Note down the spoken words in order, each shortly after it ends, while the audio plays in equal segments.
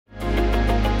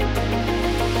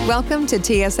Welcome to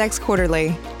TSX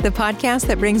Quarterly, the podcast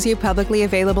that brings you publicly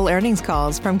available earnings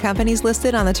calls from companies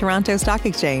listed on the Toronto Stock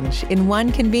Exchange in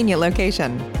one convenient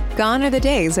location. Gone are the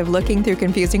days of looking through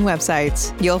confusing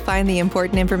websites. You'll find the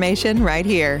important information right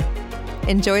here.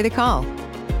 Enjoy the call.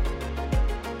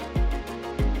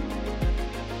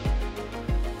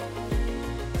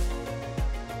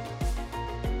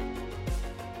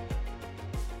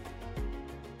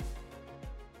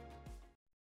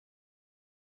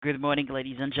 Good morning,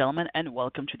 ladies and gentlemen, and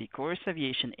welcome to the Chorus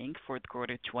Aviation Inc. Fourth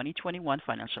Quarter 2021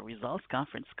 Financial Results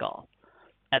Conference Call.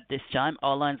 At this time,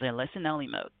 all lines are in listen-only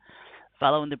mode.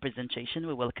 Following the presentation,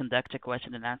 we will conduct a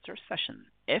question-and-answer session.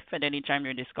 If at any time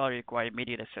during this call you require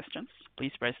immediate assistance,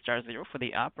 please press star zero for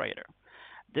the operator.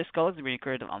 This call is being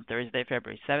recorded on Thursday,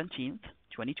 February 17th,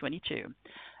 2022.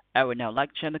 I would now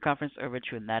like to turn the conference over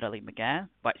to Natalie McGann,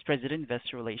 Vice President,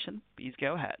 Investor Relations. Please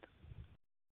go ahead.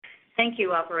 Thank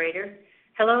you, operator.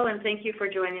 Hello, and thank you for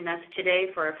joining us today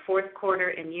for our fourth quarter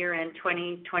and year-end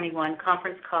 2021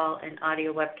 conference call and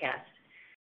audio webcast.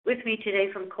 With me today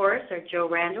from Chorus are Joe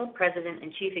Randall, President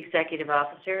and Chief Executive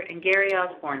Officer, and Gary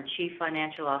Osborne, Chief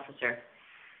Financial Officer.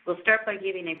 We'll start by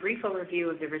giving a brief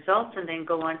overview of the results and then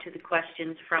go on to the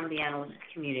questions from the analyst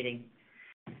community.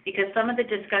 Because some of the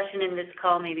discussion in this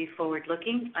call may be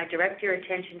forward-looking, I direct your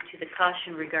attention to the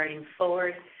caution regarding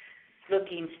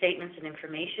forward-looking statements and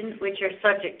information, which are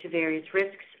subject to various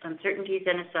risks, uncertainties,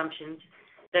 and assumptions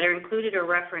that are included or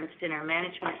referenced in our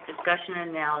management's discussion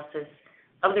and analysis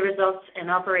of the results and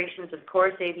operations of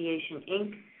Chorus Aviation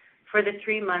Inc. for the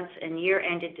 3 months and year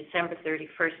ended December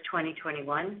 31st,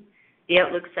 2021, the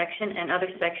Outlook section, and other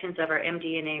sections of our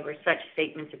MD&A where such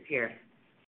statements appear.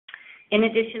 In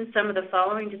addition, some of the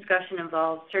following discussion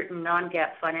involves certain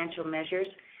non-GAAP financial measures,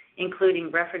 including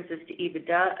references to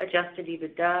EBITDA, adjusted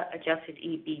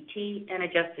EBT, and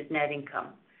adjusted net income.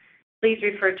 Please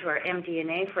refer to our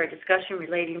MD&A for a discussion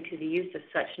relating to the use of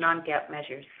such non-GAAP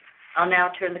measures. I'll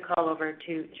now turn the call over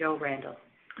to Joe Randall.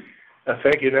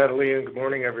 Thank you, Natalie, and good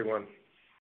morning, everyone.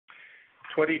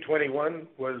 2021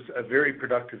 was a very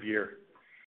productive year,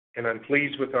 and I'm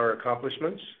pleased with our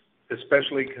accomplishments,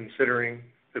 especially considering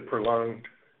the prolonged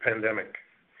pandemic.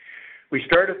 We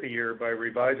started the year by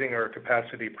revising our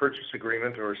capacity purchase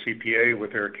agreement, or CPA,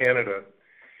 with Air Canada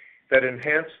that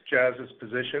enhanced Jazz's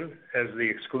position as the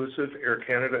exclusive Air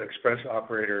Canada Express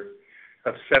operator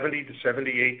of 70 to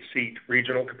 78-seat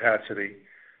regional capacity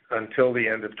until the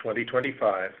end of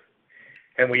 2025,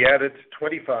 and we added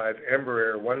 25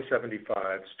 Embraer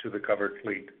 175s to the covered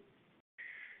fleet.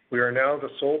 We are now the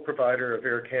sole provider of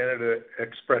Air Canada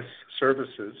Express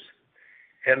services,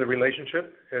 and the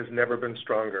relationship has never been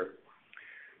stronger.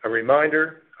 A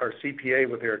reminder, our CPA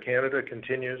with Air Canada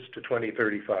continues to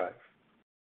 2035.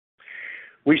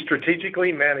 We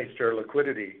strategically managed our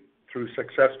liquidity through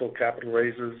successful capital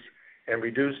raises and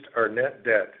reduced our net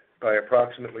debt by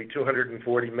approximately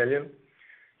 $240 million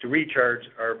to recharge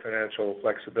our financial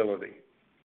flexibility.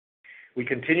 We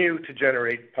continue to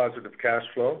generate positive cash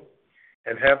flow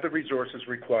and have the resources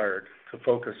required to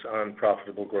focus on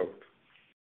profitable growth.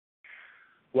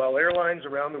 While airlines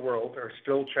around the world are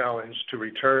still challenged to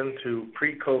return to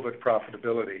pre-COVID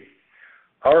profitability,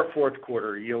 our fourth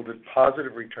quarter yielded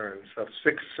positive returns of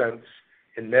 6 cents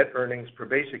in net earnings per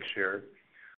basic share,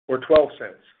 or 12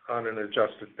 cents on an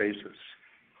adjusted basis.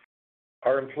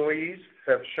 Our employees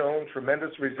have shown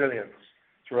tremendous resilience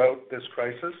throughout this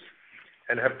crisis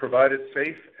and have provided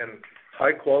safe and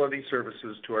high-quality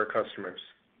services to our customers.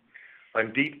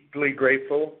 I'm deeply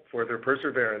grateful for their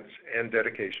perseverance and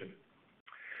dedication.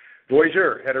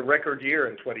 Voyageur had a record year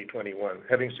in 2021,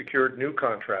 having secured new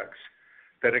contracts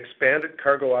that expanded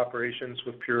cargo operations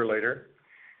with Purolator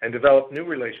and developed new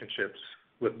relationships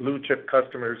with blue-chip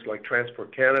customers like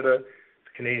Transport Canada,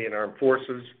 the Canadian Armed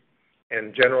Forces,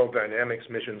 and General Dynamics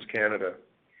Missions Canada.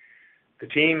 The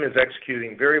team is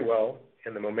executing very well,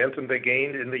 and the momentum they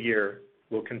gained in the year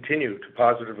will continue to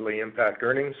positively impact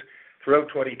earnings throughout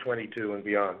 2022 and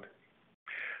beyond.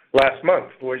 Last month,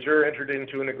 Voyageur entered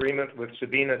into an agreement with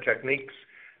Sabena Techniques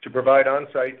to provide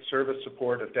on-site service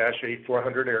support of Dash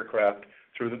 8-400 aircraft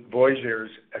through the Voyageur's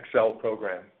Excel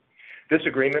program. This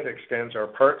agreement extends our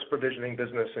parts provisioning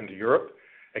business into Europe,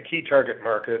 a key target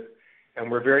market,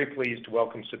 and we're very pleased to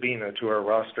welcome Sabena to our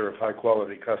roster of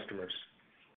high-quality customers.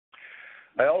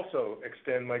 I also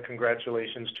extend my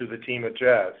congratulations to the team at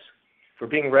Jazz for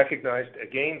being recognized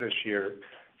again this year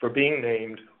for being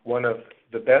named one of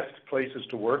the best places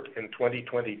to work in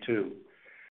 2022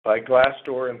 by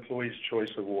Glassdoor Employees'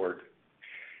 Choice Award.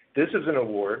 This is an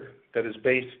award that is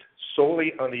based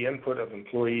solely on the input of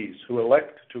employees who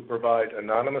elect to provide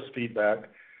anonymous feedback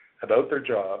about their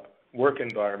job, work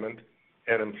environment,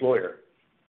 and employer.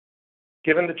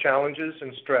 Given the challenges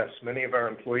and stress many of our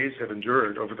employees have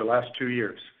endured over the last 2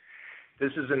 years,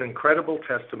 this is an incredible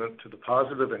testament to the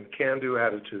positive and can-do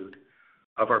attitude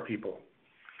of our people.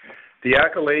 The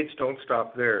accolades don't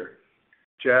stop there.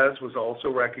 Jazz was also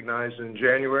recognized in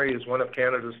January as one of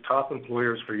Canada's top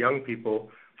employers for young people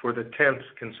for the 10th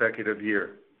consecutive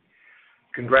year.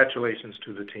 Congratulations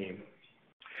to the team.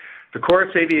 The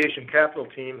Chorus Aviation Capital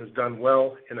team has done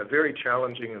well in a very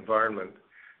challenging environment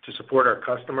to support our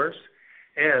customers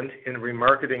and in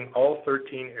remarketing all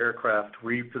 13 aircraft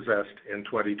repossessed in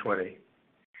 2020.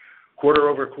 Quarter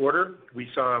over quarter, we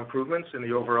saw improvements in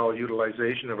the overall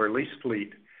utilization of our lease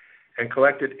fleet and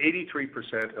collected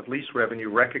 83% of lease revenue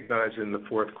recognized in the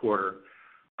fourth quarter,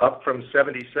 up from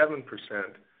 77%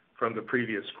 from the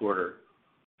previous quarter.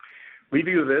 We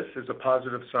view this as a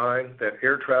positive sign that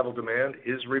air travel demand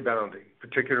is rebounding,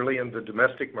 particularly in the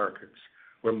domestic markets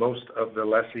where most of the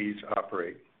lessees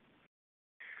operate.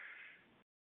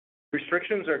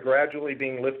 Restrictions are gradually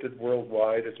being lifted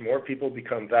worldwide as more people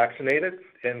become vaccinated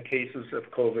and cases of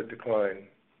COVID decline.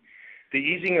 The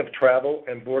easing of travel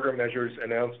and border measures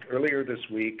announced earlier this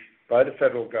week by the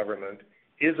federal government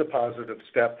is a positive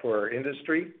step for our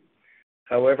industry.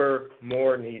 However,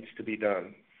 more needs to be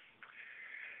done.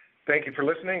 Thank you for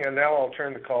listening, and now I'll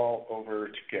turn the call over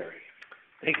to Gary.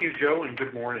 Thank you, Joe, and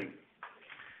good morning.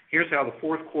 Here's how the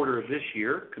fourth quarter of this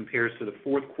year compares to the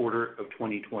fourth quarter of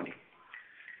 2020.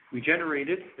 We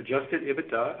generated adjusted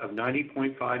EBITDA of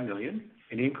 $90.5 million,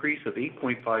 an increase of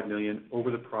 $8.5 million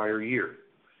over the prior year.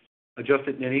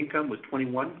 Adjusted net income was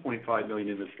 $21.5 million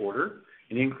in this quarter,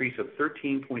 an increase of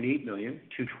 $13.8 million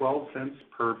to 12 cents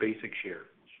per basic share.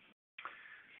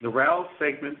 The RAL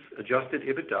segment's adjusted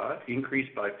EBITDA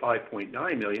increased by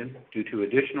 $5.9 million due to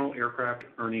additional aircraft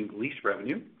earning lease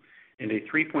revenue and a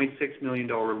 $3.6 million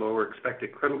lower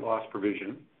expected credit loss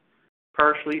provision,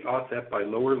 partially offset by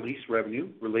lower lease revenue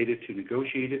related to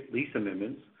negotiated lease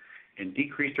amendments and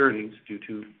decreased earnings due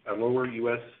to a lower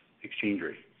U.S. exchange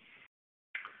rate.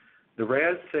 The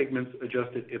RAS segment's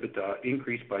adjusted EBITDA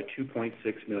increased by $2.6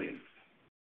 million.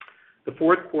 The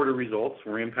fourth quarter results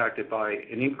were impacted by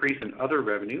an increase in other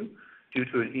revenue due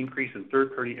to an increase in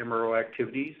third-party MRO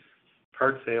activities,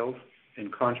 part sales,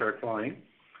 and contract flying,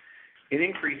 an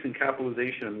increase in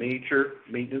capitalization of major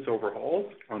maintenance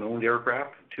overhauls on owned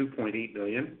aircraft, $2.8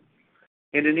 million,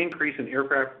 and an increase in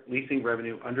aircraft leasing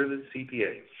revenue under the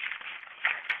CPA,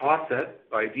 offset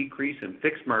by a decrease in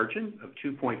fixed margin of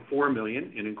 $2.4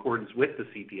 million in accordance with the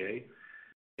CPA,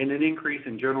 and an increase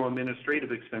in general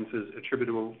administrative expenses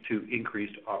attributable to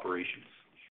increased operations.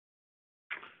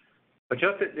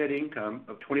 Adjusted net income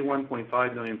of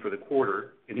 $21.5 million for the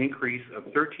quarter, an increase of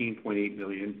 $13.8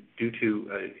 million due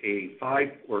to a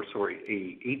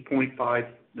 $8.5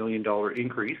 million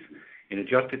increase in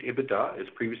adjusted EBITDA as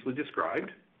previously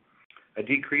described, a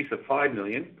decrease of $5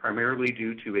 million primarily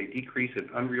due to a decrease in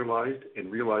unrealized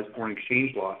and realized foreign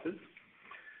exchange losses,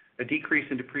 a decrease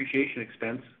in depreciation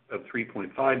expense of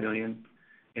 $3.5 million,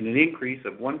 and an increase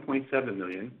of $1.7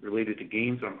 million related to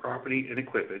gains on property and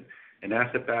equipment and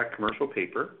asset-backed commercial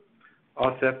paper,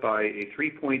 offset by a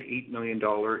 $3.8 million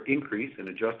increase in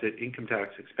adjusted income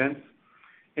tax expense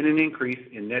and an increase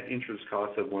in net interest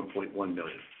costs of $1.1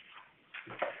 million.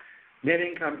 Net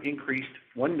income increased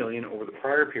 $1 million over the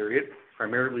prior period,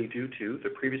 primarily due to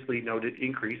the previously noted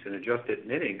increase in adjusted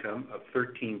net income of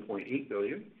 $13.8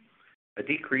 million, a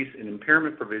decrease in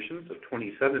impairment provisions of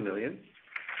 $27 million,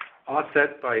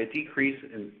 offset by a decrease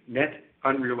in net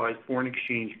unrealized foreign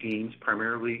exchange gains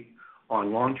primarily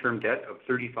on long-term debt of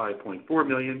 $35.4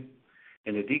 million,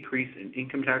 and a decrease in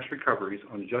income tax recoveries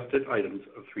on adjusted items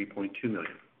of $3.2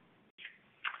 million.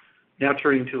 Now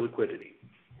turning to liquidity.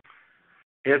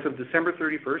 As of December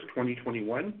 31st,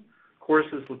 2021,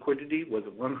 Chorus's liquidity was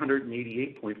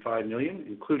 $188.5 million,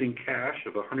 including cash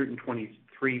of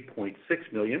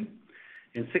 $123.6 million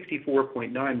and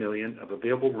 $64.9 million of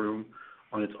available room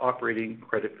on its operating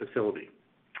credit facility.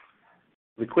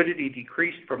 Liquidity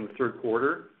decreased from the third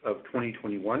quarter of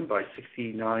 2021 by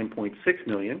 $69.6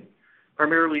 million,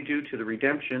 primarily due to the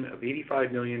redemption of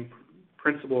 $85 million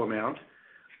principal amount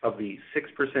of the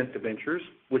 6% debentures,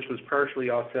 which was partially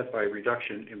offset by a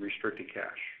reduction in restricted cash.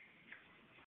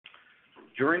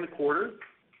 During the quarter,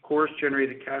 Chorus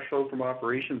generated cash flow from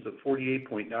operations of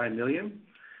 $48.9 million.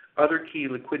 Other key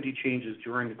liquidity changes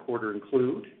during the quarter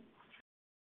include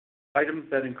items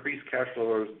that increase cash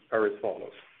flow are as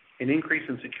follows: an increase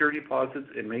in security deposits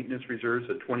and maintenance reserves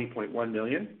of $20.1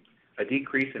 million, a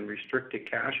decrease in restricted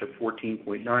cash of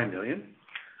 $14.9 million.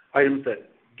 Items that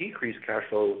decrease cash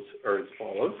flows are as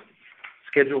follows: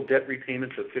 scheduled debt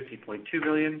repayments of $50.2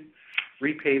 million,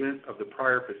 repayment of the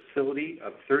prior facility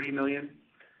of $30 million,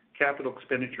 capital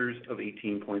expenditures of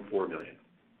 $18.4 million,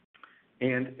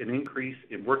 and an increase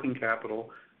in working capital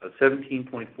of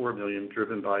 $17.4 million,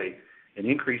 driven by an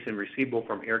increase in receivable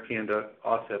from Air Canada,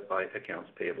 offset by accounts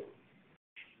payable.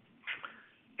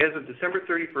 As of December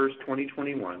 31st,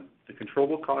 2021, the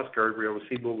controllable cost guardrail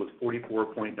receivable was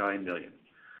 $44.9 million.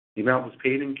 The amount was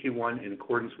paid in Q1 in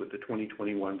accordance with the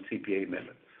 2021 CPA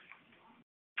amendments.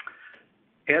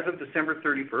 As of December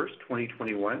 31st,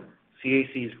 2021,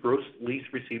 CAC's gross lease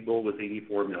receivable was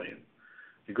 $84 million.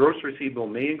 The gross receivable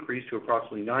may increase to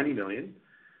approximately $90 million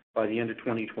by the end of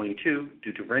 2022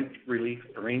 due to rent relief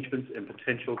arrangements and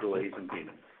potential delays in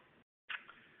payments.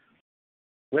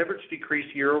 Leverage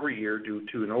decreased year-over-year due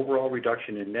to an overall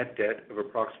reduction in net debt of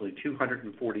approximately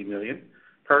 $240 million,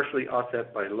 partially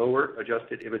offset by lower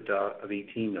adjusted EBITDA of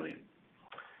 $18 million.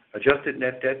 Adjusted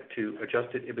net debt to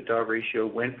adjusted EBITDA ratio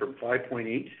went from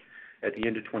 5.8 at the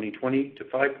end of 2020 to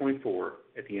 5.4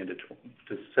 at the end of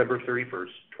December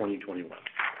 31st, 2021.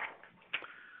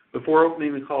 Before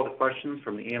opening the call to questions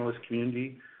from the analyst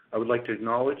community, I would like to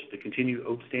acknowledge the continued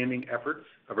outstanding efforts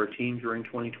of our team during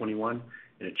 2021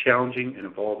 in a challenging and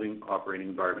evolving operating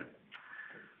environment.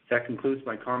 That concludes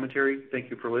my commentary. Thank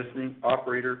you for listening.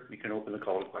 Operator, you can open the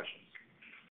call to questions.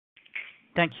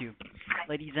 Thank you.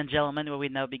 Ladies and gentlemen, we will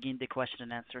now begin the question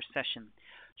and answer session.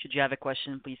 Should you have a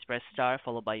question, please press star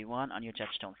followed by 1 on your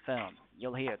touchtone phone.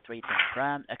 You'll hear a 3-tone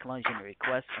prompt acknowledging your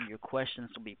request, and your questions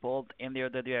will be pulled in the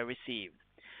order they are received.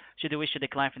 Should you wish to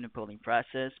decline from the polling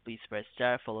process, please press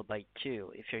star followed by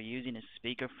 2. If you're using a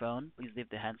speakerphone, please leave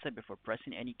the handset before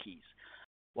pressing any keys.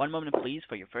 One moment, please,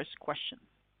 for your first question.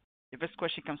 Your first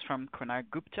question comes from Konark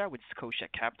Gupta with Scotia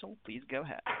Capital. Please go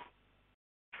ahead.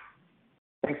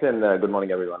 Thanks, and good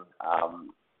morning, everyone.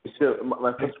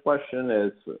 My first question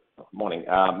is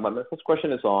My first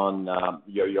question is on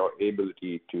your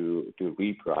ability to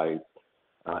reprice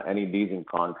any leasing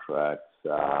contracts,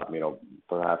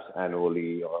 perhaps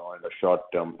annually or in the short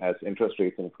term as interest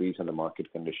rates increase and the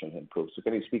market conditions improve. So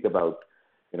can you speak about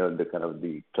the kind of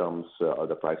the terms or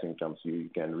the pricing terms you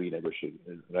can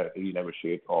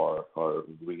renegotiate or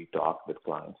re-talk with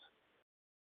clients?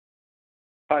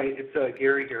 Hi, it's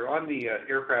Gary here. On the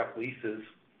aircraft leases,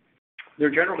 they're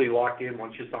generally locked in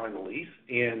once you sign the lease,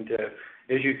 and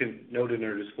as you can note in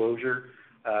our disclosure,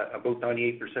 about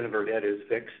 98% of our debt is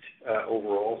fixed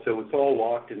overall, so it's all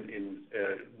locked and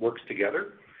works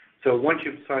together. So once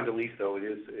you've signed a lease, though, it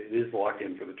is locked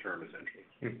in for the term,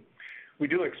 essentially. We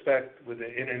do expect,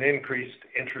 in an increased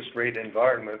interest rate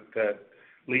environment, that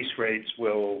lease rates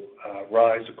will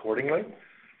rise accordingly.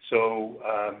 So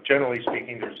generally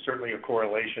speaking, there's certainly a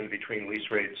correlation between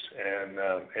lease rates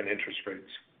and interest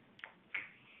rates.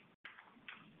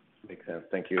 Makes sense.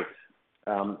 Thank you.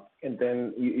 And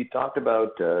then you talked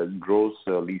about gross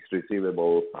lease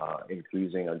receivable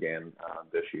increasing again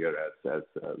this year as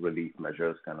relief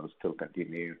measures kind of still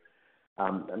continue.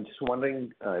 I'm just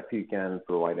wondering if you can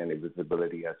provide any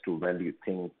visibility as to when do you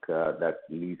think that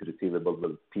lease receivable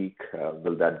will peak?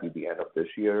 Will that be the end of this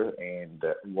year? And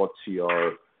what's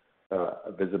your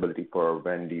visibility for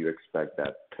when do you expect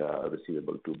that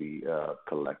receivable to be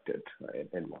collected,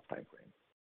 in what time frame?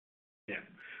 Yeah.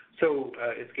 So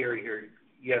it's Gary here.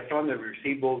 Yes, on the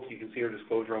receivables, you can see our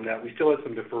disclosure on that. We still have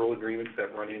some deferral agreements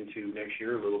that run into next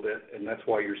year a little bit, and that's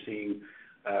why you're seeing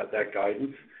that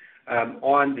guidance.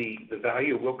 On the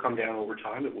value, it will come down over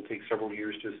time. It will take several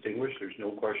years to extinguish. There's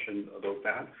no question about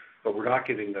that. But we're not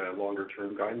giving the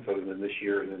longer-term guidance other than this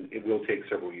year, and then it will take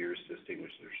several years to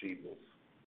extinguish the receivables.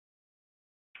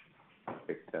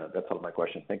 Perfect. That's all my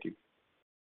questions. Thank you.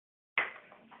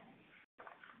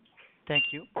 Thank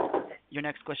you. Your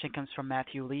next question comes from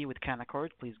Matthew Lee with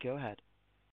Canaccord. Please go ahead.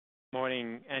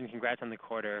 Morning, and congrats on the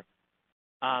quarter.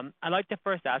 I'd like to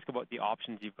first ask about the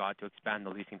options you've got to expand the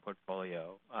leasing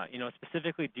portfolio.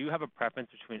 Specifically, do you have a preference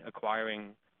between acquiring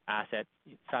assets,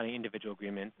 signing individual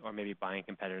agreements, or maybe buying a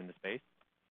competitor in the space?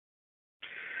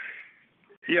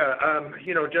 Yeah,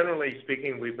 generally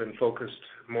speaking, we've been focused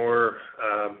more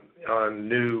on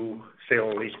new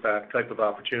sale and leaseback type of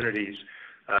opportunities,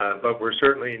 but we're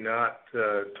certainly not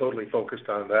totally focused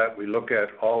on that. We look at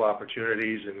all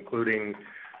opportunities, including,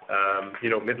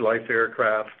 mid-life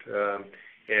aircraft,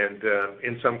 and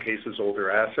in some cases older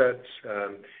assets.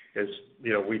 As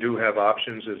we do have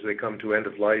options as they come to end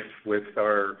of life with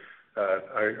our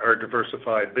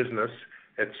diversified business,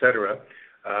 et cetera.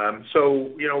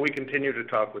 So we continue to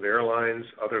talk with airlines,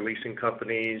 other leasing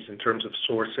companies in terms of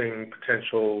sourcing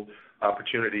potential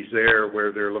opportunities there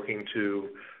where they're looking to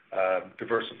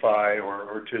diversify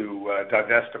or to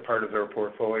divest a part of their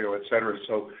portfolio, et cetera.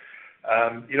 So,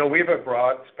 we have a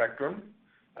broad spectrum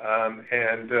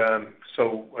And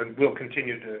we'll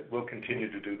continue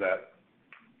to do that.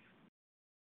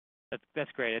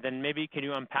 That's great. And then maybe can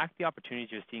you unpack the opportunities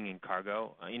you're seeing in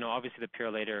cargo? Obviously the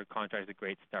Purolator contract is a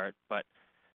great start, but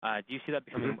do you see that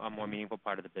becoming a more meaningful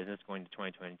part of the business going to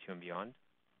 2022 and beyond?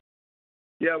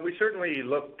 Yeah, we certainly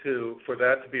look for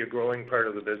that to be a growing part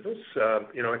of the business.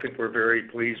 I think we're very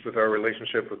pleased with our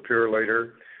relationship with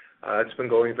Purolator. It's been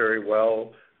going very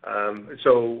well.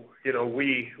 So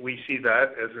we see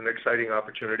that as an exciting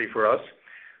opportunity for us.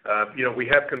 We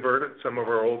have converted some of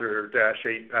our older Dash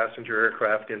 8 passenger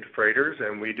aircraft into freighters,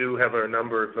 and we do have a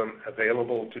number of them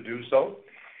available to do so.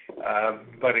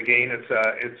 But again,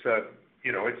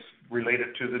 it's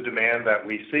related to the demand that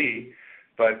we see.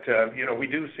 But we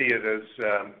do see it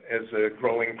as a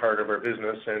growing part of our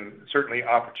business, and certainly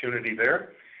opportunity there.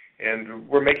 And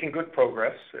we're making good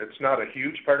progress. It's not a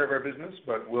huge part of our business,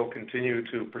 but we'll continue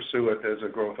to pursue it as a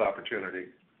growth opportunity.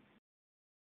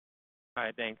 All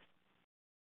right, thanks.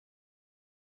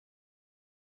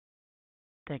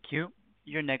 Thank you.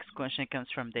 Your next question comes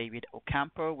from David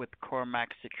Ocampo with Cormark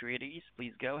Securities.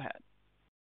 Please go ahead.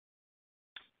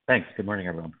 Thanks. Good morning,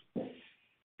 everyone.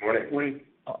 Morning.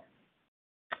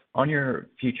 On your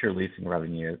future leasing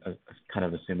revenue, kind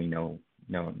of assuming no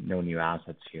new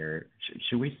assets here,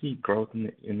 should we see growth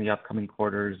in the upcoming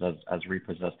quarters as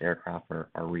repossessed aircraft are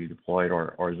redeployed,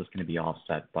 or is this going to be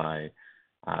offset by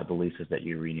the leases that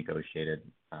you renegotiated,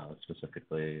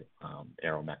 specifically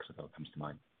Aeromexico comes to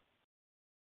mind?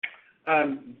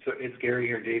 So it's Gary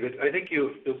here, David. I think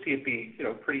you'll see it be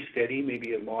pretty steady,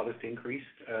 maybe a modest increase,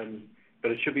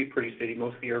 but it should be pretty steady.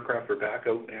 Most of the aircraft are back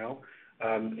out now.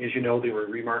 As you know, they were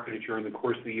remarketed during the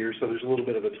course of the year, so there's a little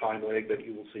bit of a time lag that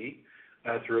you will see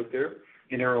throughout there.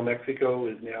 In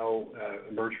Aeromexico is now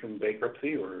emerged from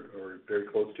bankruptcy or very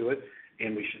close to it,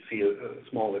 and we should see a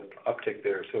small uptick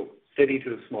there. So steady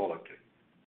to a small uptick.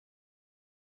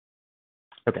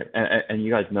 Okay, and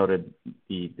you guys noted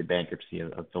the bankruptcy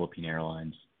of Philippine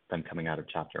Airlines, them coming out of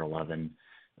Chapter 11.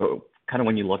 Kind of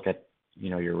when you look at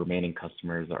your remaining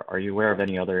customers, are you aware of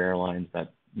any other airlines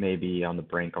that may be on the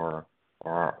brink or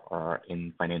are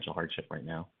in financial hardship right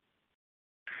now?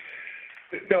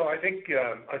 No, I think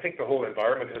the whole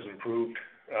environment has improved,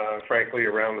 frankly,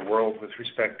 around the world with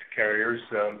respect to carriers.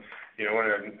 And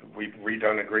we've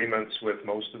redone agreements with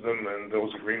most of them, and those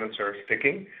agreements are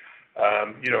sticking.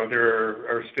 There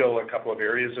are still a couple of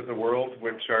areas of the world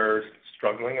which are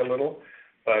struggling a little,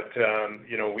 but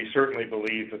we certainly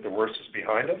believe that the worst is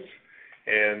behind us.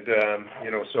 And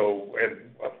and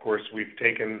of course we've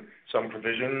taken some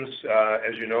provisions,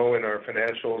 as you know, in our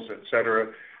financials, et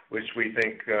cetera, which we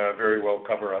think very well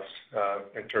cover us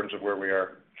in terms of where we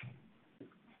are.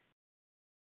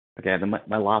 Okay, then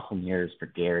my last one here is for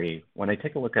Gary. When I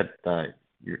take a look at the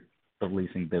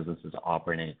leasing business's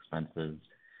operating expenses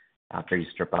after you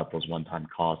strip out those one-time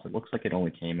costs, it looks like it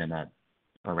only came in at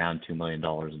around $2 million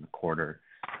in the quarter,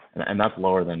 and that's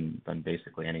lower than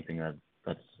basically anything that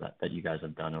you guys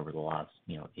have done over the last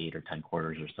 8 or 10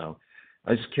 quarters or so.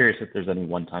 I was just curious if there's any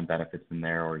one-time benefits in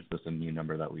there, or is this a new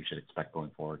number that we should expect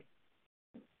going forward?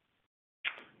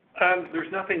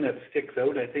 There's nothing that sticks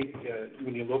out. I think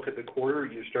when you look at the quarter,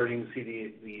 you're starting to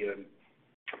see the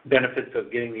benefits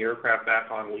of getting the aircraft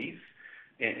back on lease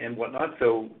and whatnot.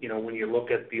 So, when you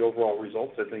look at the overall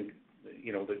results, I think,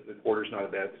 the quarter's not a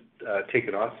bad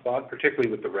taken off spot, particularly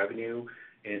with the revenue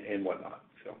and whatnot.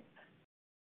 So.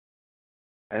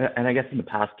 And I guess in the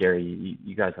past, Gary,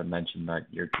 you guys have mentioned that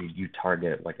you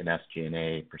target like an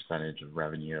SG&A percentage of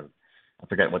revenue. I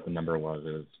forget what the number was.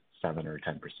 It was 7 or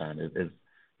 10%.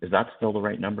 Is that still the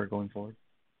right number going forward?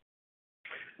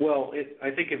 Well,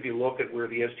 I think if you look at where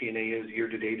the SG&A is year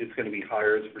to date, it's going to be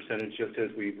higher as a percentage just as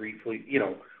we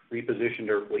repositioned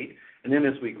our fleet. And then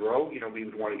as we grow, we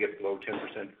would want to get below 10%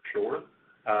 for sure,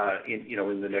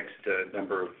 in the next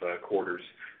number of quarters.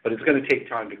 But it's going to take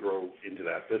time to grow into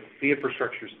that. The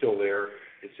infrastructure is still there.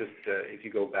 It's just if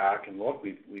you go back and look,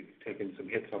 we've taken some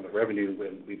hits on the revenue,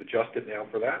 and we've adjusted now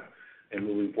for that. And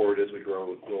moving forward as we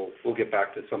grow, we'll get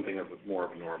back to something of more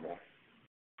of a normal.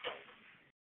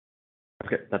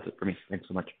 Okay, that's it for me. Thanks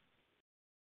so much.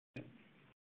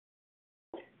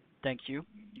 Thank you.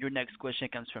 Your next question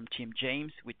comes from Tim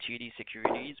James with TD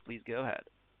Securities. Please go ahead.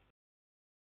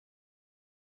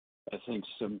 Thanks.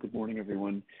 Good morning,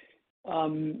 everyone.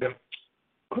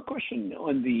 Quick question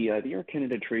on the Air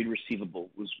Canada trade receivable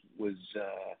was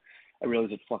I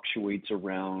realize it fluctuates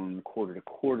around quarter to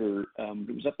quarter.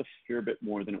 It was up a fair bit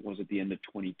more than it was at the end of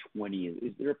 2020.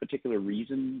 Is there a particular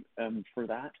reason for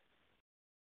that?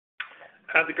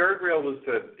 The guardrail was,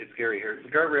 it's Gary here. The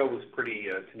guardrail was pretty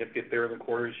significant there in the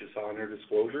quarter, as you saw in our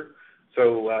disclosure.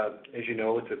 So, as you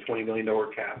know, it's a $20 million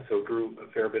cap, so it grew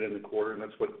a fair bit in the quarter, and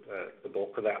that's what the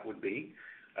bulk of that would be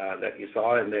that you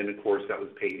saw. And then, of course, that was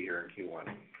paid here in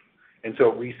Q1. And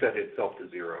so it reset itself to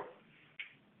zero.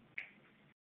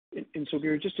 And so,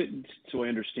 Gary, so I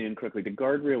understand correctly, the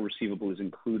guardrail receivable is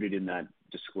included in that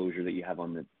disclosure that you have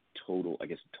on the total, I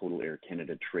guess, total Air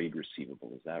Canada trade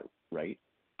receivable. Is that right?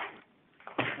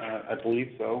 I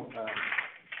believe so.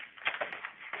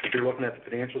 If you're looking at the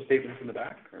financial statements in the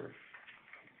back, or?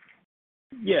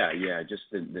 Yeah, just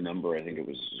the number. I think it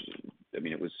was. I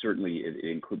mean, it was certainly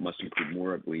must include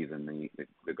more, I believe, than the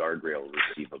guardrail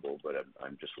receivable. But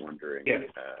I'm just wondering. Yeah.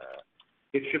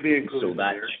 It should be included.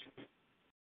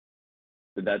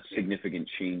 So that significant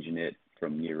change in it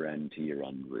from year end to year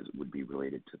end would be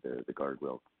related to the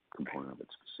guardrail component of it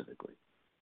specifically.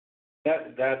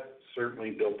 That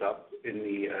certainly built up in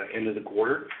the end of the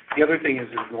quarter. The other thing is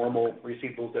there's normal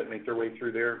receivables that make their way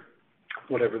through there,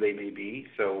 whatever they may be,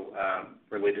 so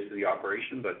related to the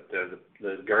operation, but the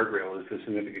guardrail is a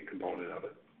significant component of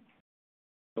it.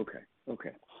 Okay.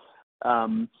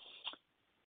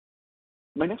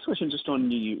 My next question, just on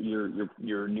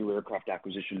your new aircraft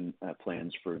acquisition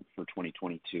plans for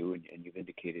 2022, and you've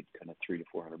indicated kind of $300 to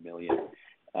 $400 million.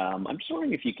 I'm just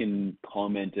wondering if you can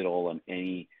comment at all on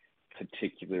any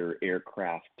particular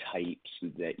aircraft types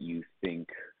that you think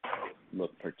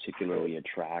look particularly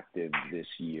attractive this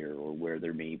year, or where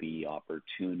there may be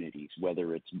opportunities,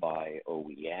 whether it's by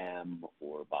OEM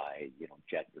or by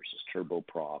jet versus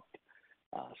turboprop,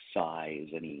 size,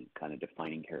 any kind of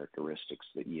defining characteristics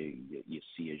that you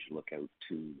see as you look out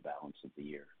to the balance of the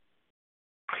year.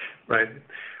 Right.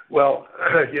 Well,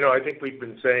 I think we've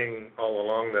been saying all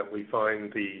along that we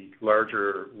find the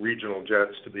larger regional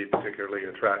jets to be particularly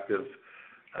attractive,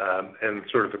 and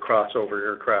sort of the crossover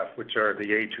aircraft, which are the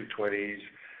A220s,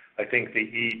 I think the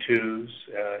E2s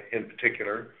in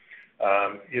particular.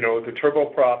 The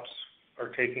turboprops are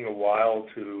taking a while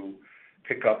to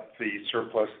pick up the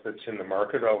surplus that's in the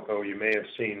market, although you may have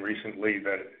seen recently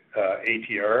that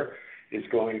ATR is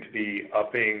going to be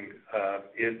upping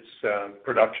its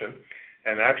production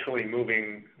and actually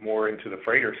moving more into the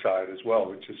freighter side as well,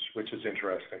 which is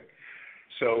interesting.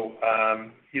 So,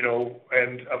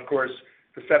 and of course,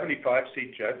 the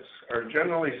 75-seat jets are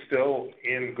generally still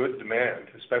in good demand,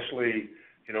 especially,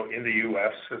 in the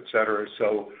U.S., et cetera.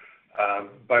 So,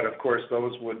 but of course,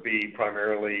 those would be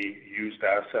primarily used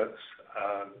assets,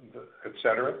 et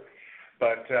cetera.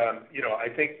 But, I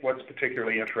think what's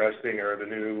particularly interesting are the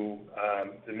new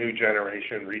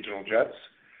generation regional jets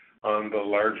on the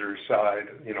larger side,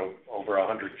 over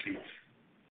 100 seats.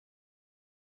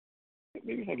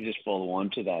 Maybe if I could just follow on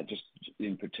to that, just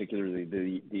in particular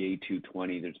the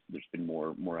A220, there's been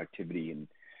more activity and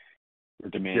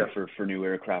demand for new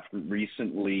aircraft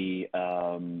recently.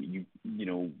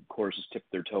 Chorus has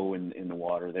tipped their toe in the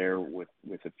water there with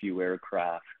a few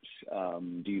aircraft.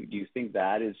 Do you think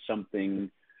that is something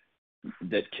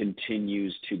that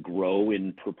continues to grow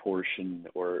in proportion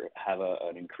or have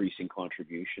an increasing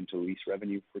contribution to lease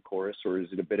revenue for Chorus, or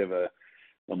is it a bit of a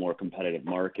more competitive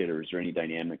market, or is there any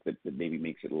dynamic that maybe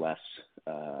makes it less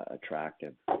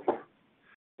attractive?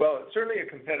 Well, it's certainly a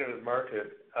competitive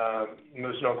market.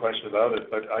 There's no question about it,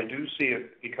 but I do see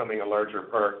it becoming a larger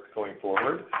part going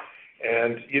forward.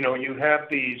 And, you have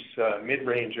these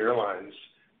mid-range airlines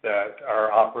that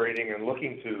are operating and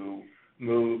looking to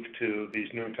move to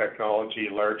these new technology,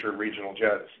 larger regional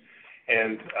jets.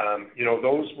 And,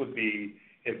 those would be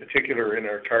in particular in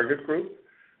our target group.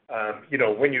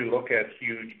 When you look at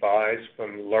huge buys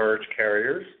from large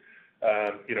carriers,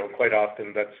 quite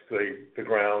often that's the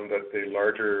ground that the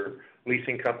larger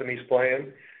leasing companies play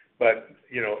in. But,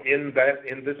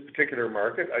 in this particular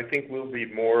market, I think we'll be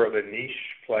more of a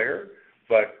niche player,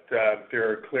 but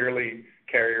there are clearly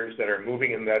carriers that are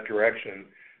moving in that direction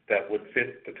that would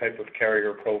fit the type of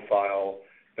carrier profile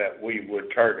that we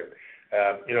would target.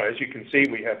 As you can see,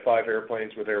 we have 5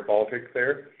 airplanes with Air Baltic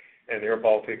there, and Air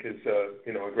Baltic is a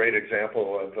great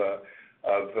example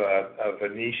of a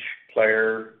niche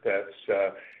player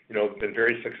that's been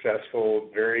very successful,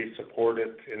 very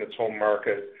supported in its home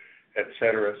market, et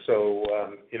cetera. So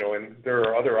and there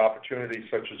are other opportunities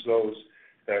such as those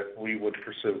that we would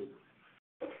pursue.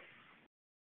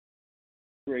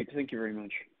 Great, thank you very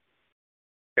much.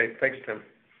 Okay, thanks, Tim.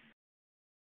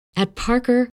 At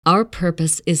Parker, our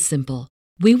purpose is simple.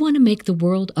 We want to make the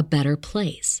world a better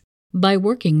place by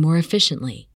working more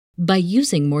efficiently, by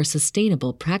using more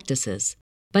sustainable practices,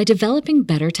 by developing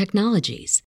better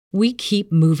technologies. We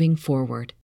keep moving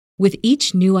forward. With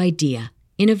each new idea,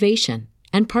 innovation,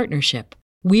 and partnership,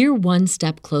 we're one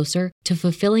step closer to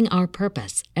fulfilling our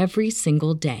purpose every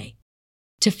single day.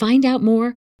 To find out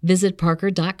more, Visit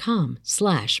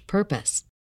parker.com/purpose.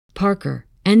 Parker,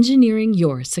 engineering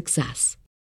your success.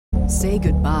 Say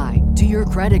goodbye to your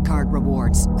credit card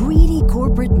rewards. Greedy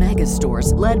corporate mega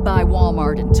stores, led by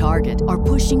Walmart and Target, are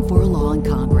pushing for a law in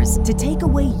Congress to take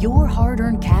away your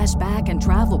hard-earned cash back and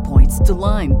travel points to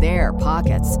line their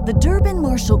pockets. The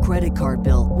Durbin-Marshall credit card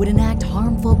bill would enact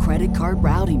harmful credit card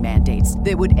routing mandates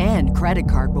that would end credit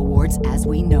card rewards as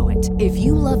we know it. If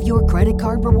you love your credit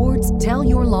card rewards, tell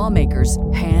your lawmakers,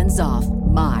 hands off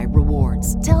my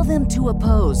rewards. Tell them to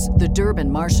oppose the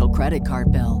Durbin-Marshall credit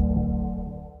card bill.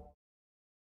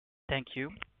 Thank you.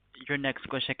 Your next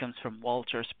question comes from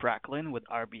Walter Spracklin with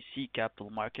RBC Capital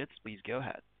Markets. Please go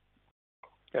ahead.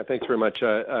 Yeah, thanks very much.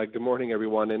 Good morning,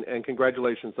 everyone, and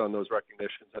congratulations on those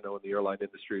recognitions. I know in the airline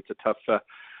industry, it's a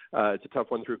tough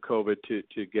one through COVID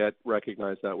to get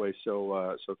recognized that way.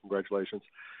 So congratulations.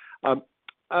 Moving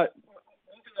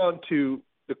on to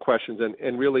the questions,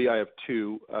 and really I have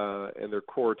two, and they're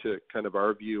core to kind of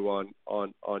our view on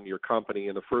your company.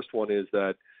 And the first one is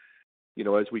that,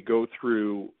 as we go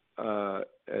through what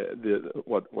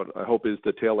I hope is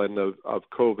the tail end of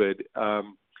COVID,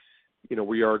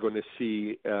 we are going to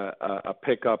see a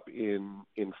pickup in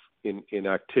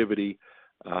activity,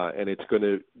 and it's going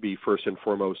to be first and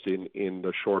foremost in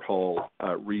the short haul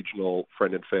regional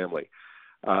friend and family.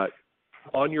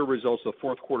 On your results, the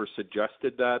fourth quarter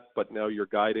suggested that, but now your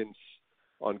guidance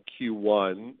on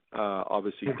Q1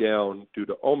 obviously down due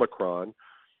to Omicron.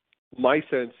 My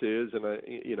sense is, and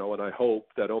I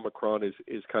hope that Omicron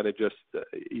is kind of just,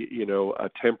 a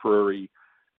temporary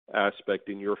aspect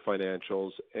in your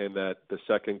financials, and that the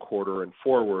second quarter and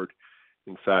forward,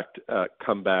 in fact,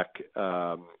 come back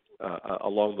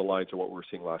along the lines of what we were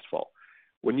seeing last fall.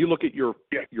 When you look at your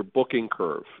booking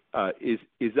curve, is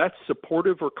that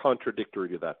supportive or contradictory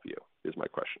to that view? Is my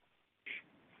question.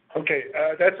 Okay,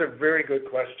 that's a very good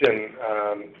question,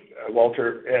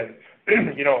 Walter. And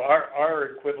our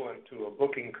equivalent to a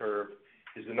booking curve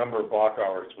is the number of block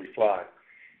hours we fly,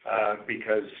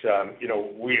 because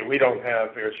we don't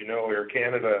have, as you know, Air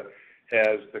Canada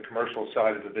has the commercial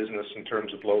side of the business in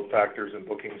terms of load factors and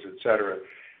bookings, et cetera,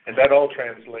 and that all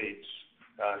translates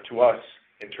to us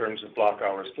in terms of block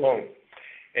hours flown.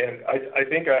 And I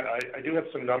think I do have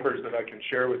some numbers that I can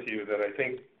share with you that I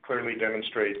think clearly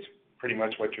demonstrates pretty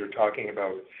much what you're talking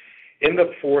about. In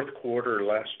the fourth quarter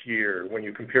last year, when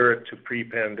you compare it to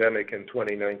pre-pandemic in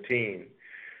 2019,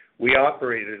 we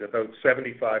operated about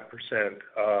 75%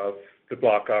 of the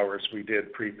block hours we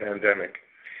did pre-pandemic.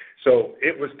 So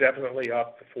it was definitely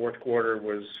up. The fourth quarter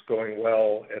was going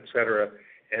well, et cetera,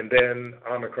 and then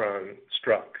Omicron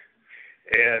struck.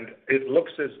 And it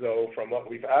looks as though from what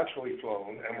we've actually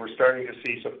flown, and we're starting to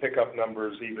see some pickup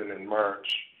numbers even in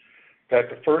March, that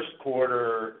the first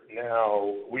quarter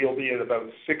now we'll be at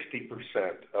about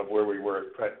 60% of where we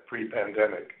were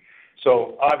pre-pandemic.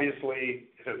 So obviously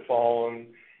it had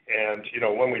fallen, and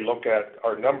when we look at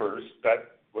our numbers,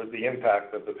 that was the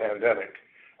impact of the pandemic,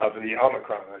 of the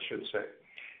Omicron, I should say.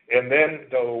 And then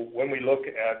though, when we look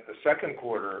at the second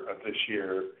quarter of this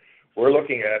year, we're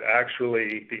looking at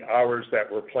actually the hours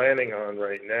that we're planning on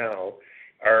right now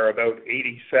are about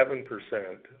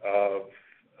 87% of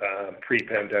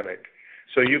pre-pandemic.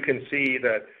 So you can see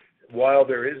that while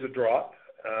there is a drop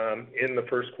in the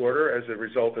first quarter as a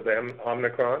result of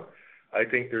Omicron, I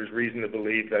think there's reason to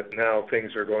believe that now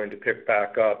things are going to pick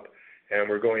back up and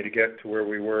we're going to get to where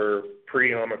we were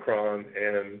pre-Omicron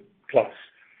and plus.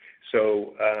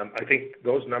 So I think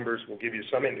those numbers will give you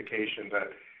some indication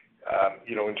that,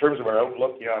 in terms of our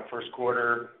outlook, first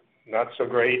quarter, not so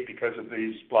great because of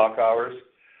these block hours,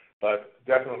 but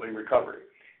definitely recovery.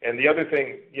 And the other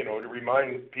thing, to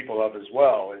remind people of as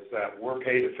well is that we're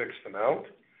paid to fix them out,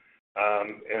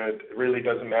 and it really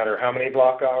doesn't matter how many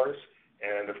block hours.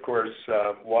 And of course,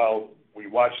 while we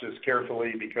watch this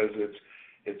carefully because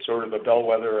it's sort of a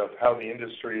bellwether of how the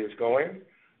industry is going,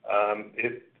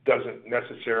 it doesn't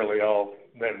necessarily all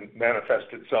then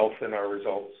manifest itself in our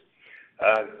results,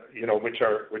 which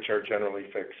are generally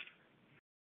fixed.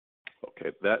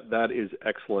 Okay, that is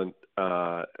excellent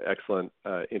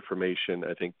information.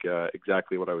 I think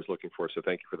exactly what I was looking for. So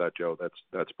thank you for that, Joe.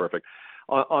 That's perfect.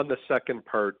 On the second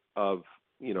part of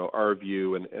our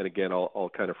view, and again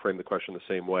I'll kind of frame the question the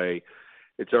same way.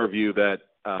 It's our view that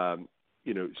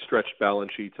stretched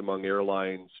balance sheets among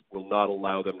airlines will not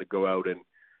allow them to go out and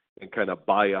kind of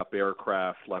buy up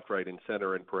aircraft left, right, and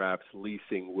center, and perhaps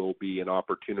leasing will be an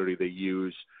opportunity they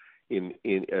use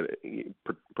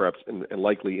perhaps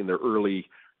likely in their early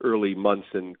months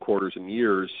and quarters and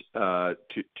years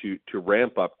to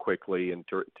ramp up quickly and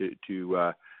to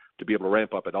be able to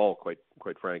ramp up at all, quite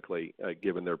frankly,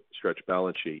 given their stretched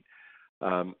balance sheet.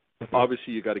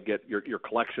 Obviously, you got to get your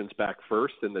collections back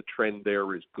first, and the trend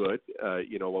there is good.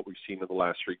 What we've seen in the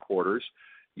last 3 quarters.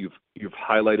 You've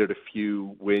highlighted a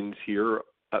few wins here,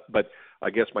 but I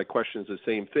guess my question is the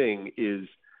same thing: is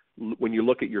when you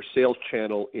look at your sales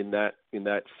channel in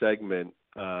that segment,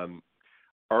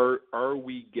 are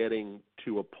we getting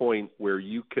to a point where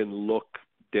you can look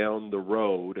down the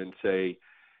road and say,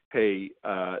 hey,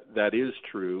 that is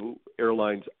true.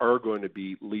 Airlines are going to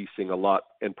be leasing a lot,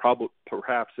 and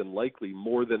perhaps and likely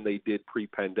more than they did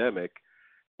pre-pandemic.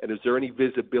 And is there any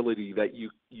visibility that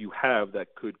you have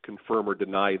that could confirm or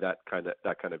deny that kind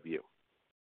of view?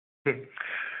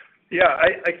 Yeah,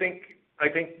 I think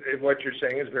what you're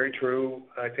saying is very true.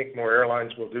 I think more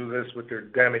airlines will do this with their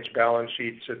damaged balance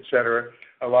sheets, et cetera.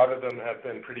 A lot of them have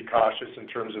been pretty cautious in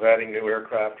terms of adding new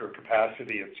aircraft or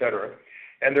capacity, et cetera.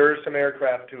 And there are some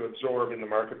aircraft to absorb in the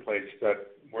marketplace that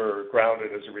were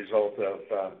grounded as a result of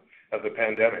the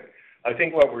pandemic. I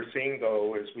think what we're seeing,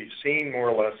 though, is we've seen more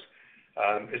or less,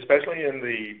 especially in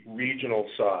the regional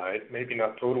side, maybe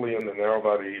not totally in the narrow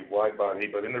body, wide body,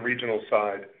 but in the regional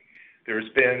side, there's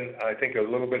been, I think, a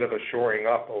little bit of a shoring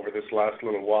up over this last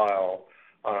little while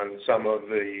on some of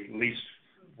the lease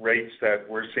rates that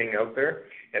we're seeing out there.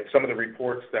 And some of the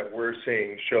reports that we're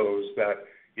seeing shows that,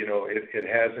 it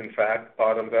has in fact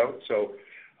bottomed out. So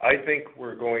I think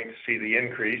we're going to see the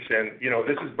increase. And,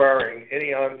 this is barring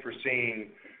any unforeseen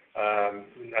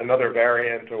another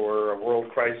variant or a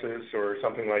world crisis or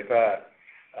something like that.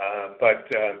 But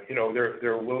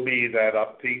there will be that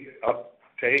uptick.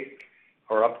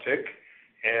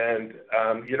 And,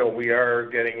 we are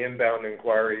getting inbound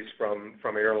inquiries from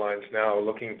airlines now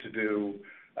looking to do,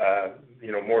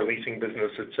 more leasing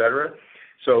business, et cetera.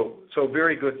 So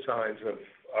very good signs of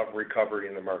recovery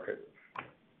in the market.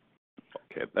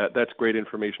 Okay, that's great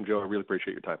information, Joe. I really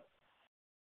appreciate your time.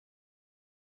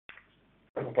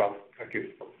 No problem. Thank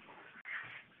you.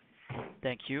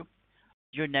 Thank you.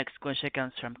 Your next question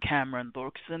comes from Cameron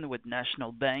Doerksen with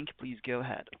National Bank. Please go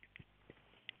ahead.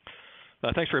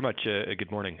 Thanks very much.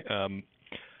 Good morning.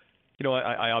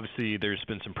 I obviously there's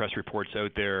been some press reports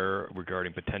out there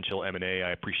regarding potential M&A.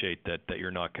 I appreciate that you're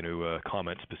not going to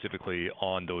comment specifically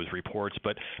on those reports,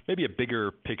 but maybe a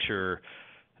bigger picture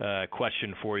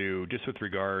question for you, just with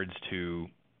regards to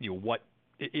what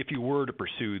if you were to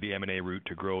pursue the M&A route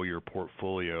to grow your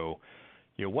portfolio.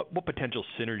 What potential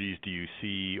synergies do you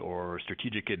see, or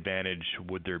strategic advantage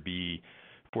would there be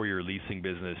for your leasing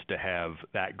business to have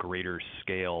that greater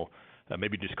scale?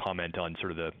 Maybe just comment on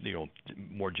sort of the,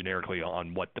 more generically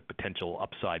on what the potential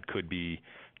upside could be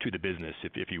to the business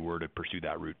if you were to pursue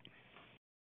that route.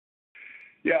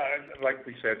 Yeah, like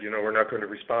we said, we're not going to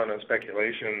respond on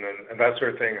speculation and that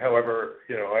sort of thing. However,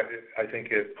 I think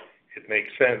it makes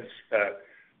sense that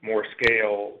more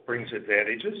scale brings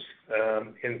advantages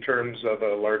in terms of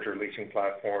a larger leasing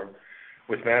platform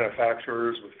with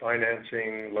manufacturers, with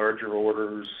financing, larger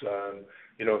orders,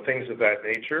 things of that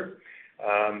nature.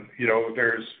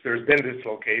 There's been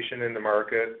dislocation in the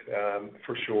market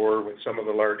for sure with some of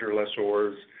the larger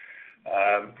lessors.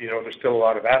 There's still a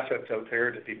lot of assets out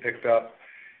there to be picked up,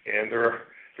 and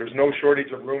there's no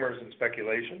shortage of rumors and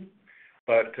speculation.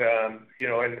 But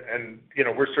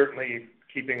we're certainly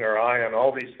keeping our eye on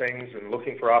all these things and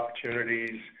looking for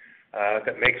opportunities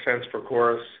that make sense for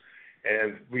Chorus,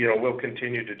 and we'll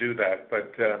continue to do that.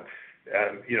 But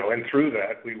and through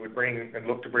that, we would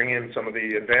look to bring in some of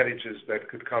the advantages that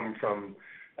could come from,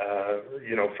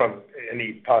 from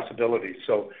any possibilities.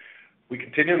 So we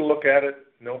continue to look at it.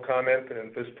 No comment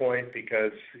at this point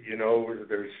because,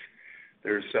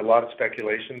 there's a lot of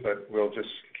speculation, but we'll just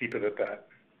keep it at that.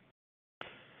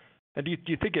 And do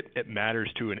you think it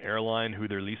matters to an airline who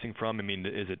they're leasing from? I mean,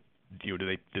 is it do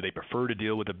they prefer to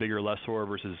deal with a bigger lessor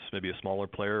versus maybe a smaller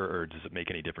player, or does it make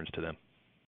any difference to them?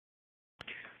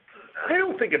 I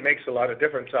don't think it makes a lot of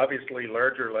difference. Obviously,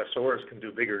 larger lessors can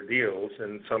do bigger deals.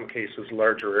 In some cases,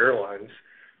 larger airlines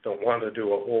don't want to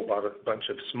do a whole bunch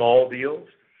of small deals.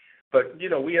 But,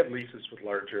 we have leases with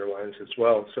large airlines as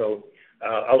well. So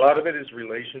a lot of it is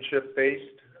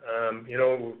relationship-based.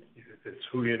 It's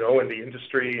who you know in the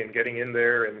industry and getting in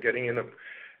there and getting in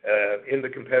the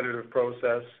competitive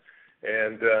process.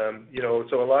 And,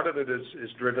 so a lot of it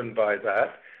is driven by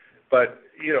that. But,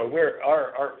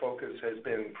 our focus has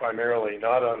been primarily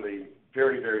not on the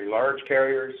very, very large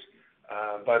carriers,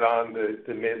 but on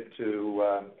the mid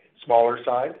to smaller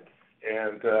side.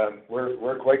 And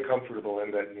we're quite comfortable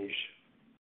in that niche.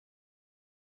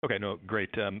 Okay, no, great.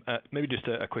 Maybe just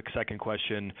a quick second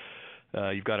question.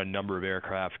 You've got a number of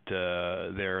aircraft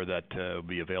there that will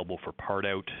be available for part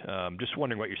out. Just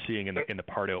wondering what you're seeing in the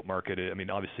part out market. I mean,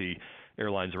 obviously,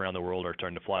 airlines around the world are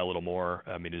starting to fly a little more.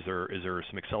 I mean, is there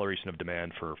some acceleration of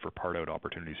demand for part out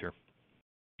opportunities here?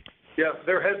 Yeah,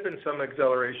 there has been some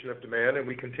acceleration of demand, and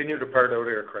we continue to part out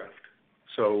aircraft.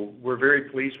 So we're very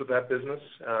pleased with that business,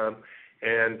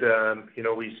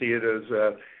 we see it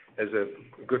as a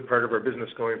good part of our business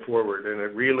going forward. And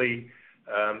it really,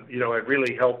 it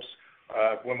really helps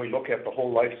when we look at the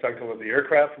whole life cycle of the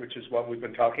aircraft, which is what we've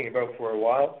been talking about for a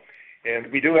while.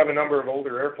 And we do have a number of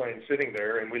older airplanes sitting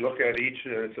there, and we look at each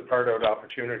as a part out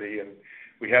opportunity, and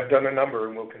we have done a number,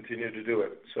 and we'll continue to do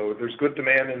it. So there's good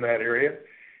demand in that area,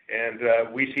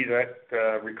 and we see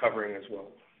that recovering as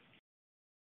well.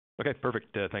 Okay,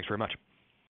 perfect. Thanks very much.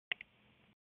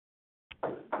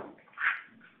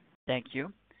 Thank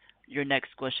you. Your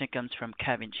next question comes from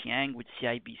Kevin Chiang with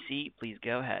CIBC. Please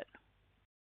go ahead.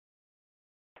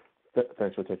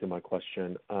 Thanks for taking my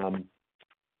question.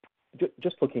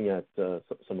 Just looking at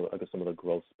some of the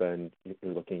growth spend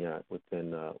you're looking at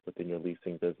within your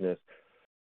leasing business.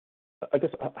 I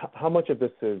guess how much of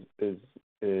this is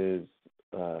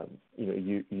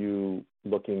you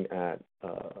looking at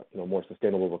more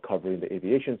sustainable recovery in the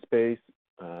aviation space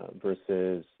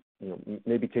versus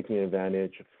maybe taking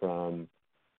advantage from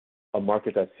a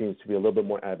market that seems to be a little bit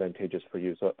more advantageous for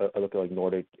you. So I look at like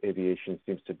Nordic Aviation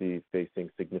seems to be facing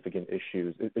significant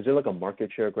issues. Is there like a market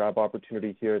share grab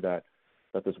opportunity here that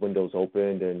this window's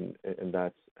opened and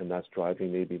that's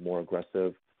driving maybe a more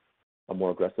aggressive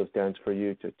stance for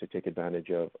you to take advantage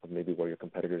of maybe where your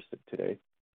competitors sit today?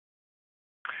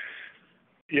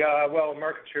 Yeah, well,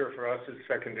 market share for us is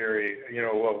secondary.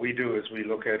 What we do is we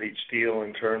look at each deal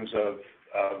in terms of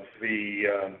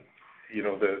the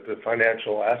the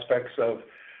financial aspects of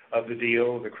the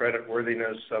deal, the credit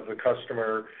worthiness of the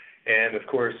customer, and of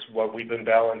course what we've been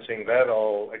balancing that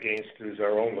all against is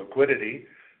our own liquidity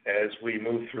as we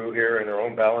move through here in our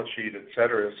own balance sheet, et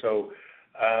cetera. So,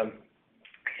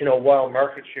 while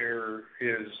market share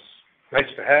is nice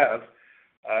to have,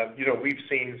 we've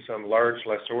seen some large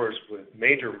lessors with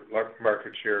major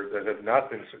market share that have not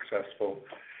been successful.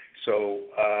 So,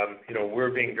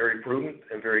 we're being very prudent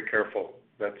and very careful.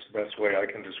 That's the best way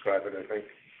I can describe it, I think.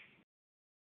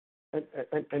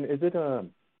 And is it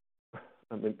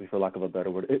maybe for lack of a better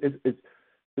word, is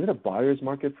it a buyer's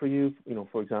market for you?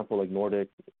 For example, like Nordic,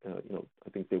 I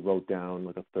think they wrote down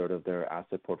like a third of their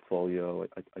asset portfolio.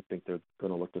 I think they're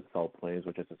going to look to sell planes,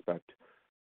 which I suspect,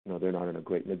 they're not in a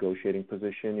great negotiating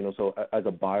position. So as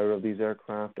a buyer of these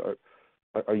aircraft,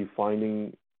 are you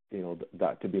finding,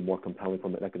 that to be more compelling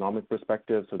from an economic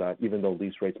perspective, so that even though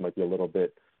lease rates might be a little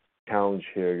bit challenged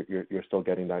here, you're still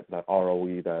getting that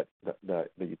ROE that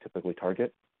you typically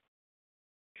target?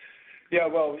 Yeah,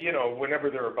 well, whenever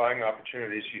there are buying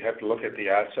opportunities, you have to look at the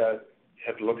asset, you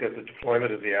have to look at the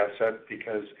deployment of the asset,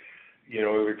 because,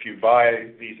 if you buy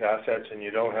these assets and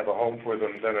you don't have a home for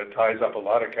them, then it ties up a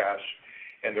lot of cash,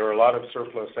 and there are a lot of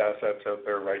surplus assets out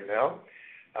there right now.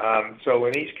 So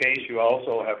in each case, you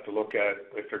also have to look at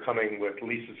if they're coming with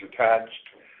leases attached,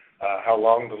 how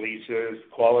long the lease is,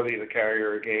 quality of the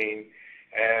carrier again,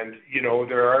 and,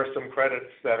 there are some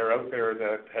credits that are out there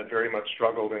that have very much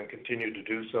struggled and continue to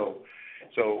do so.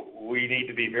 So we need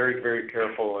to be very, very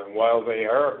careful. And while they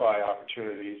are buy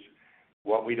opportunities,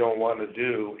 what we don't want to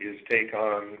do is take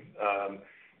on,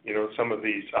 some of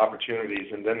these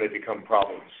opportunities and then they become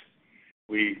problems.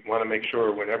 We want to make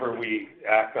sure whenever we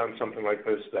act on something like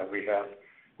this that we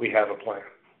have a plan.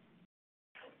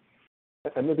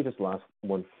 And maybe just last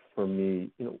one for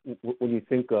me. When you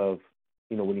think of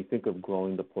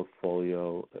growing the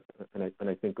portfolio, and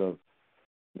I think of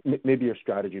maybe your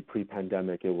strategy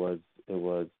pre-pandemic, it was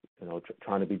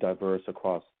trying to be diverse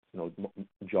across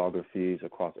geographies,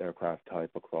 across aircraft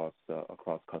type, across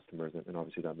customers, and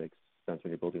obviously that makes sense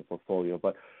when you're building a portfolio.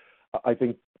 But I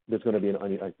think there's going to be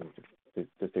to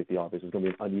state the obvious, there's going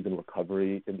to be an uneven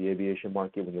recovery in the aviation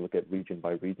market when you look at region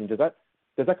by region. Does that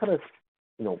kind of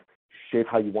shape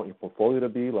how you want your portfolio to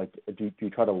be? Like, do you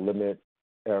try to limit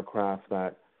aircraft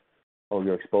or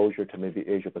your exposure to maybe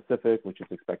Asia Pacific, which is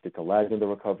expected to lag in the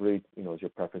recovery? Is your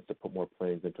preference to put more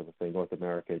planes into, let's say, North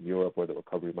America and Europe, where the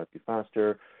recovery might be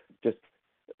faster? Just,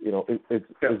 is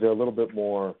there a little bit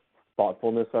more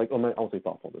thoughtfulness? I won't say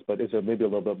thoughtfulness, but is there maybe a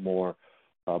little bit more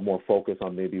focus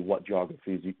on maybe what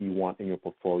geographies you want in your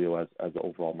portfolio as the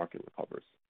overall market recovers?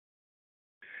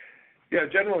 Yeah,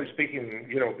 generally speaking,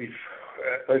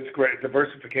 it's great.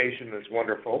 Diversification is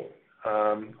wonderful,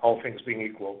 all things being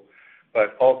equal.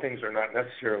 But all things are not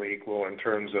necessarily equal in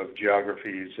terms of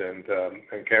geographies and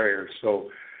carriers. So,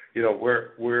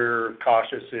 we're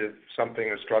cautious if something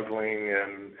is struggling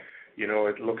and,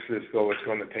 it looks as though it's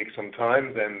going to take some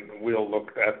time, then we'll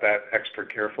look at that extra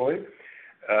carefully.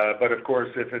 But of course,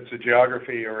 if it's a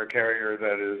geography or a carrier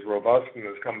that is robust and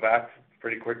has come back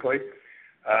pretty quickly,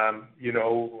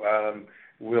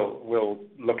 we'll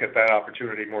look at that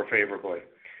opportunity more favorably.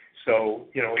 So,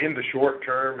 in the short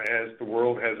term, as the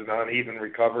world has an uneven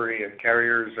recovery and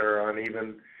carriers are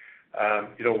uneven,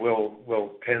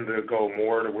 we'll tend to go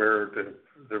more to where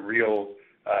the real,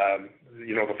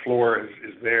 the floor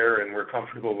is there and we're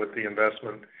comfortable with the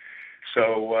investment.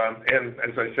 So, and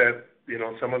as I said,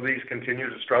 some of these continue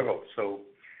to struggle. So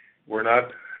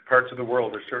parts of the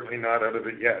world are certainly not out of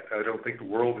it yet. I don't think the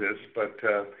world is, but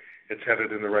it's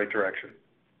headed in the right direction.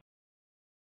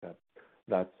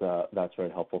 Yeah, that's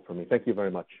very helpful for me. Thank you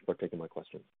very much for taking my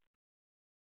question.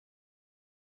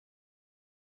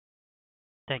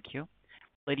 Thank you.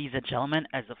 Ladies and gentlemen,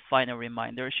 as a final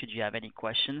reminder, should you have any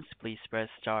questions, please press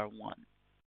star 1.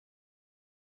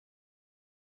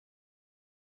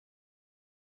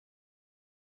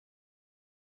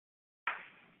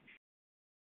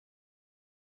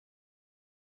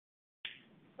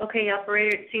 Okay,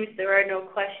 operator, it seems there are no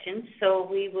questions, so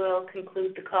we will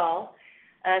conclude the call.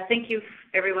 Thank you,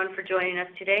 everyone, for joining us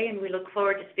today, and we look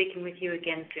forward to speaking with you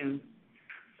again soon.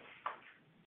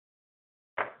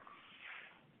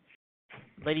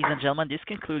 Ladies and gentlemen, this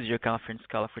concludes your conference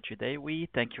call for today. We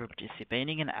thank you for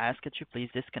participating and ask that you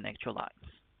please disconnect your lines.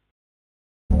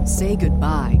 Say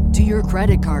goodbye to your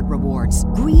credit card rewards.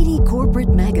 Greedy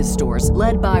corporate mega stores,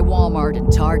 led by Walmart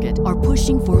and Target, are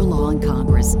pushing for a law in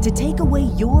Congress to take away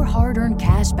your hard-earned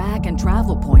cash back and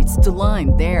travel points to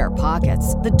line their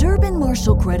pockets. The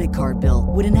Durbin-Marshall credit card bill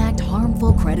would enact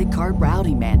harmful credit card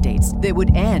routing mandates that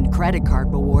would end credit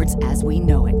card rewards as we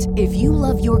know it. If you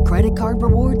love your credit card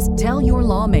rewards, tell your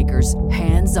lawmakers,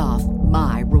 hands off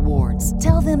my rewards.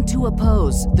 Tell them to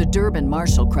oppose the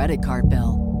Durbin-Marshall credit card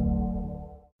bill.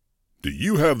 Do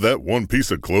you have that one piece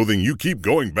of clothing you keep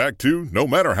going back to, no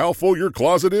matter how full your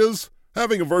closet is?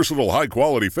 Having a versatile,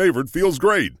 high-quality favorite feels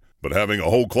great, but having a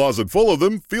whole closet full of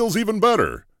them feels even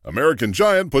better. American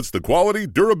Giant puts the quality,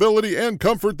 durability, and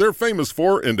comfort they're famous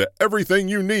for into everything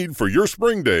you need for your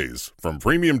spring days. From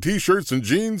premium t-shirts and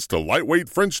jeans to lightweight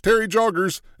French terry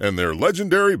joggers and their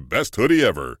legendary best hoodie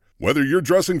ever. Whether you're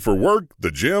dressing for work,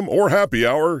 the gym, or happy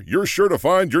hour, you're sure to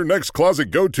find your next closet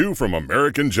go-to from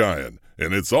American Giant.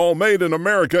 And it's all made in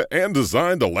America and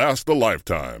designed to last a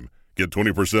lifetime. Get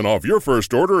 20% off your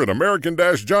first order at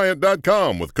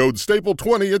American-Giant.com with code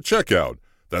STAPLE20 at checkout.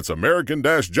 That's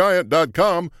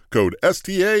American-Giant.com, code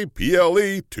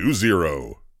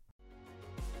STAPLE20.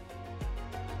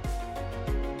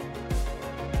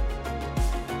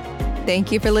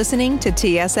 Thank you for listening to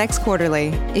TSX Quarterly.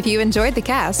 If you enjoyed the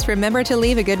cast, remember to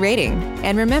leave a good rating.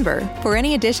 And remember, for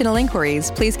any additional inquiries,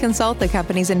 please consult the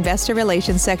company's investor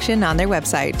relations section on their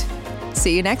website.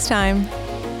 See you next time.